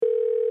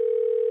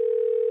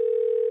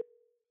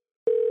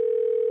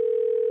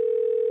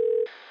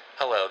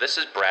Hello, this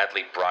is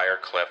Bradley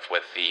Briarcliff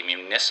with the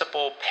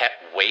Municipal Pet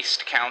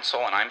Waste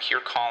Council, and I'm here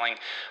calling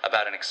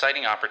about an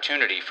exciting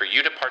opportunity for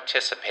you to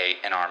participate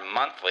in our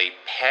monthly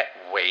Pet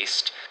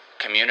Waste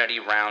Community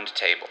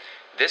Roundtable.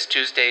 This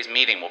Tuesday's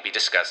meeting will be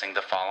discussing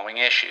the following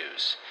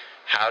issues: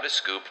 how to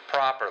scoop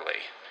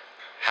properly,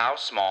 how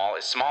small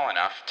is small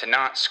enough to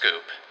not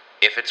scoop,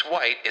 if it's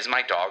white, is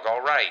my dog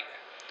all right,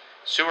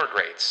 sewer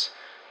grates,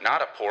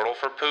 not a portal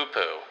for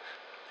poo-poo,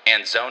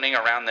 and zoning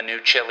around the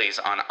new Chili's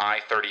on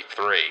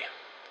I-33.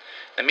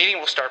 The meeting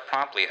will start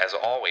promptly, as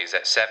always,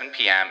 at 7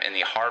 p.m. in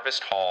the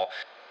Harvest Hall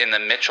in the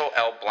Mitchell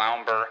L.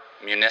 Blaumber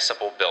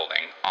Municipal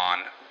Building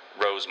on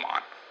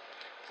Rosemont.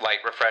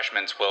 Light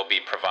refreshments will be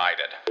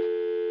provided.